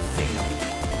 liberation fail.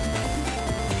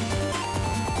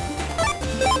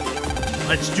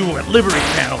 Let's do it. Liberate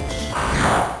panels.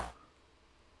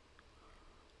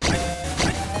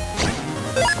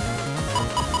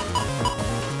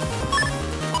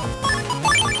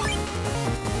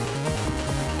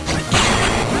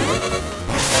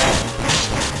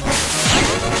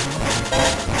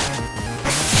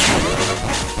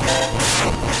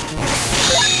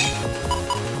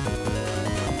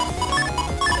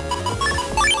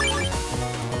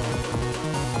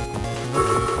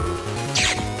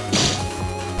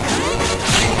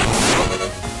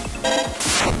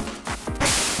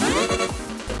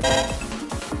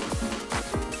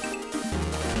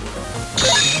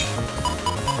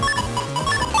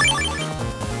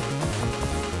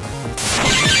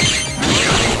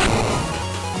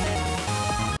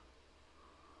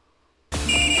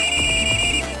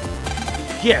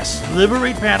 Yes,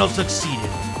 liberate panel succeeded.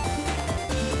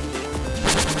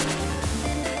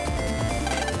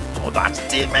 So that's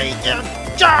defeated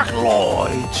Dark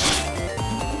Lords.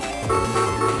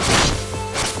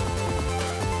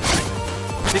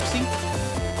 60?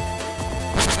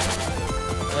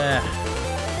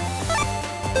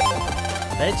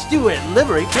 Let's do it.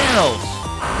 Liberate panels.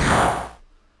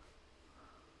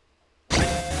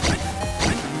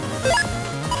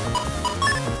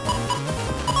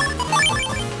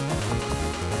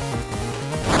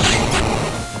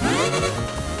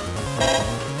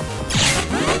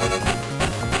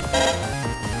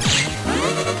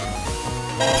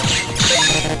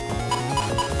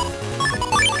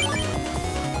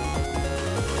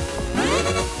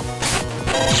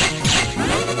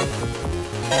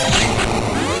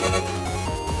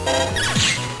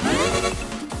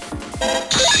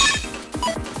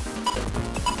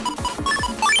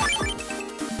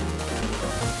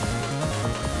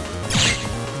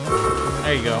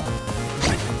 There you go.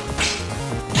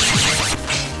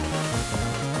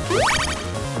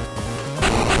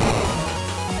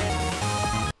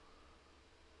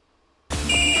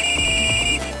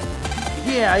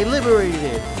 Yeah, I liberated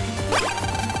it.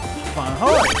 Fun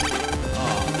heart.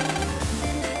 Oh.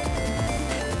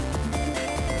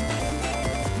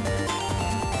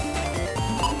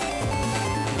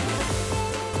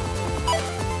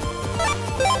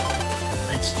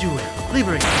 Let's do it.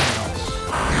 Liberate panels.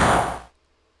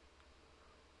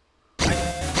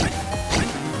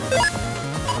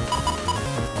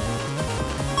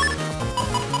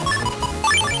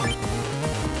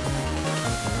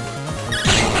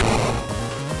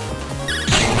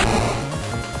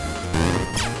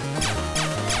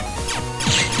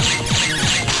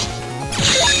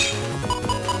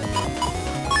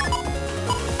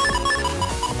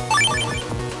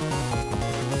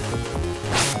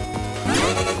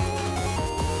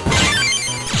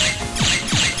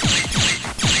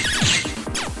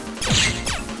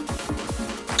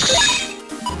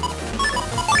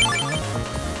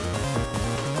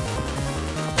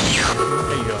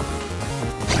 There you go.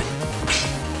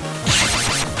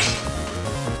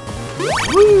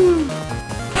 Woo!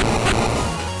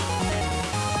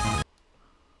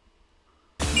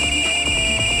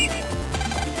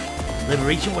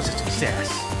 Liberation was a success.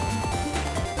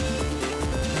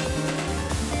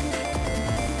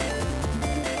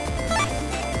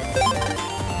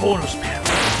 Bonus panel.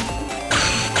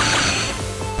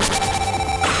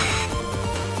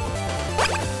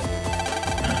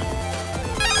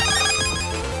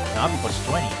 Navi plus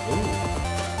 20. Ooh.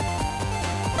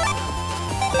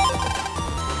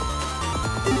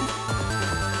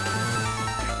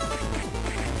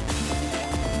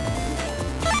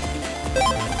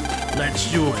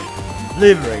 Let's do it.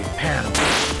 Liberate panels.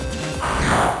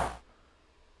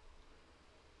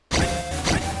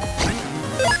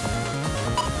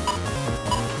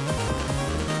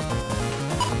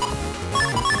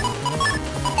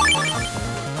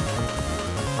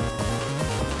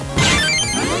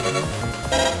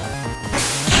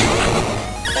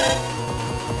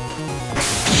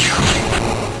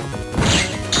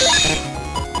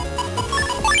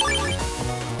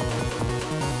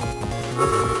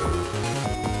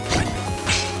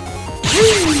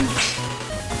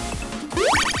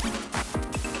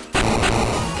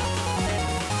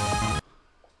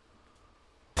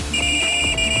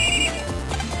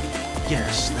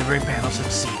 Yes, liberate panel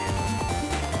succeeded.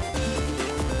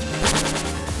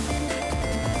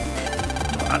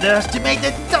 Don't underestimate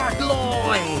the Dark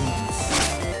Lords!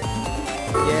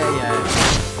 Yeah.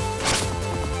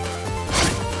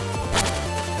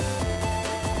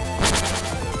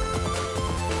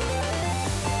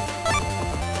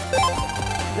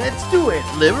 Let's do it!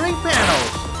 Liberate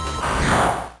panels!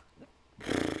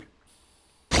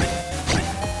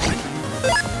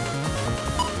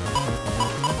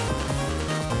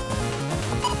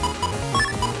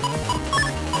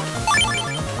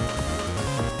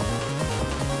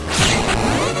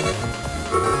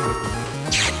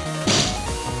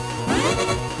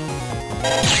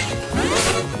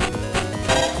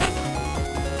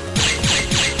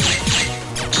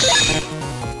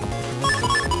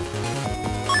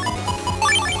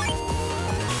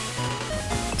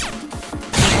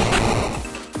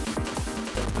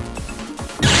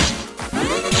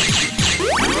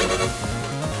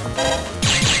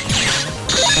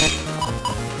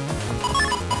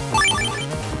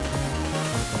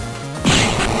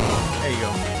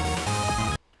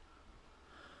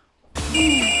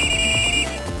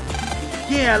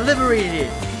 Yeah,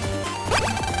 liberated!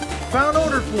 Found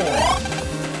order points!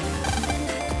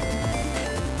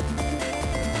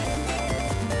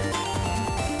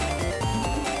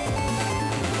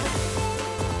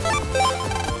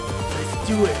 Let's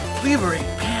do it!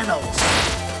 Liberate panels!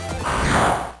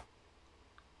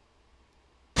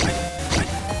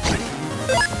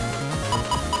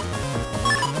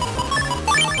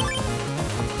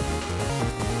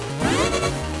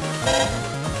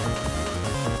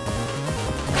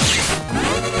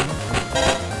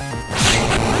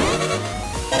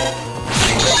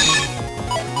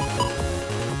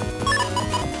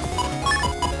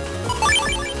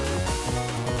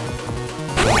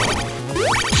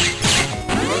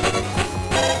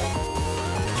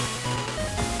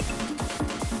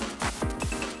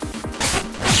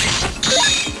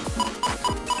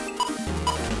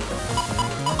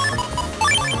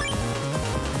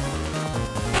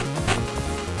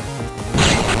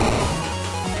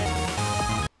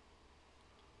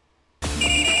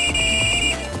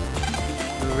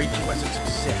 Reaching was a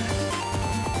success.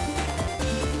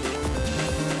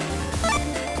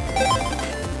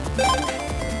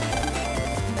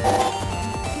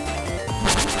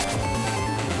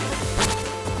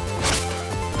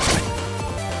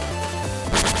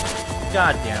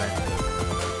 God damn it.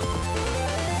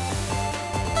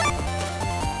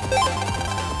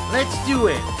 Let's do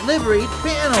it! Liberate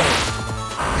panels!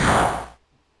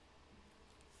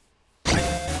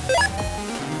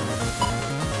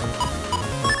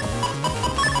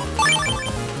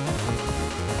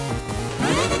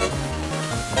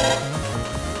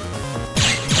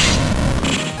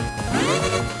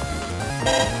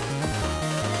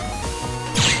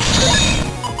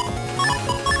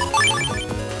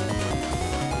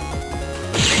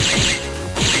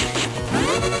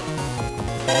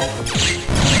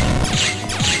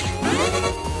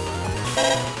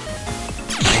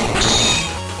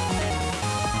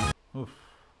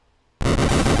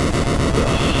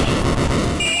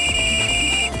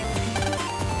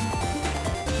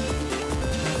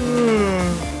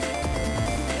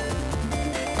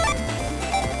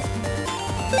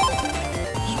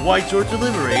 White sword to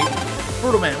liberate.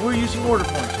 Protoman, we're using order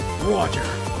points. Roger.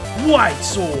 White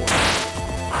sword.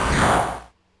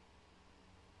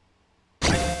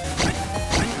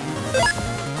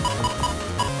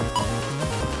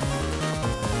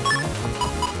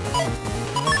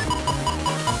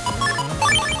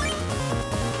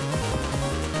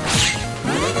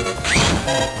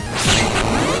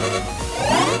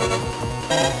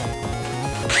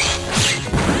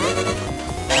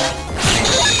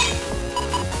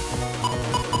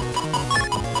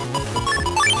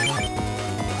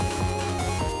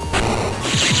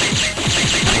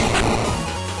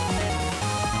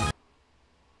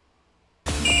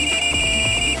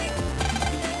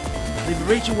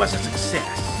 Liberation was a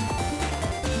success.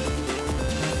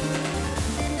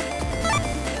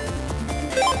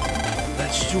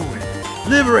 doing?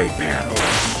 Liberate panels!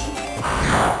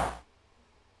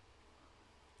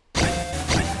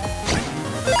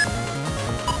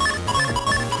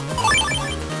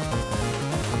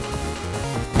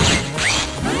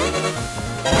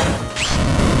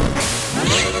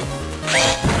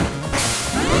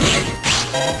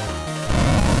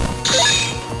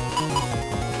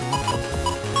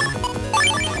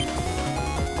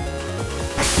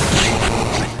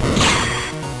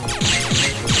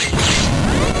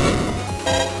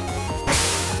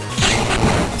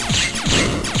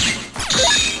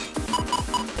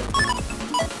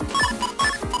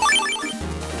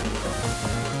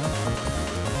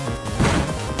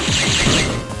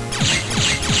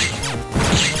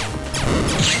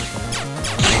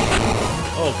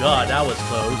 Oh god, that was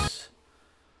close.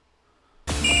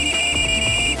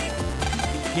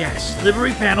 Yes,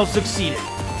 livery panel succeeded.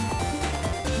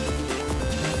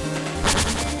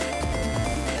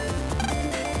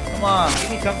 Come on, give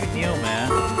me something new, man.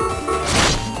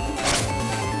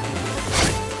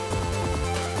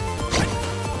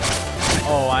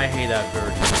 Oh, I hate that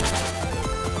version.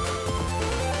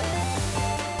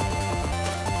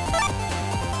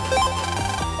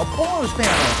 A bonus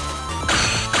panel!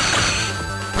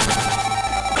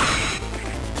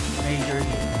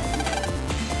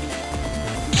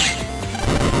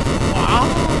 Wow!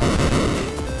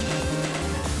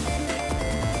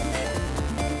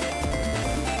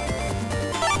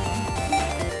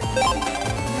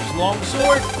 Use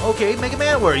longsword? Okay,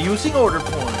 Megaman, we're using order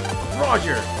point.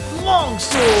 Roger!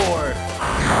 Longsword!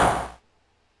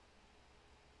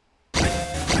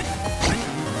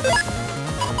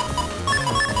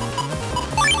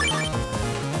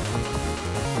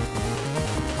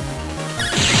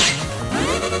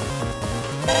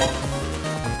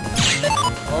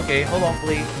 Okay, hold on,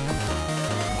 please.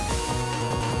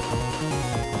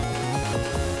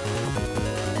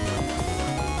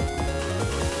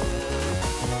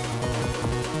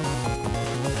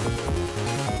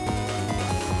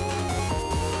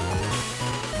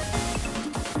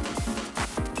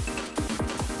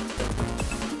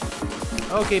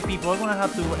 Okay, people, I'm gonna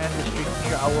have to end the stream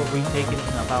here. I will retake it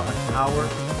in about an hour.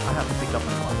 I have to pick up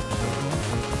my lunch,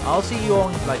 so I'll see you all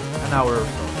in like an hour or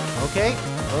so. Okay?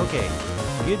 Okay.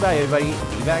 Goodbye, everybody.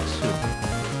 Be back soon.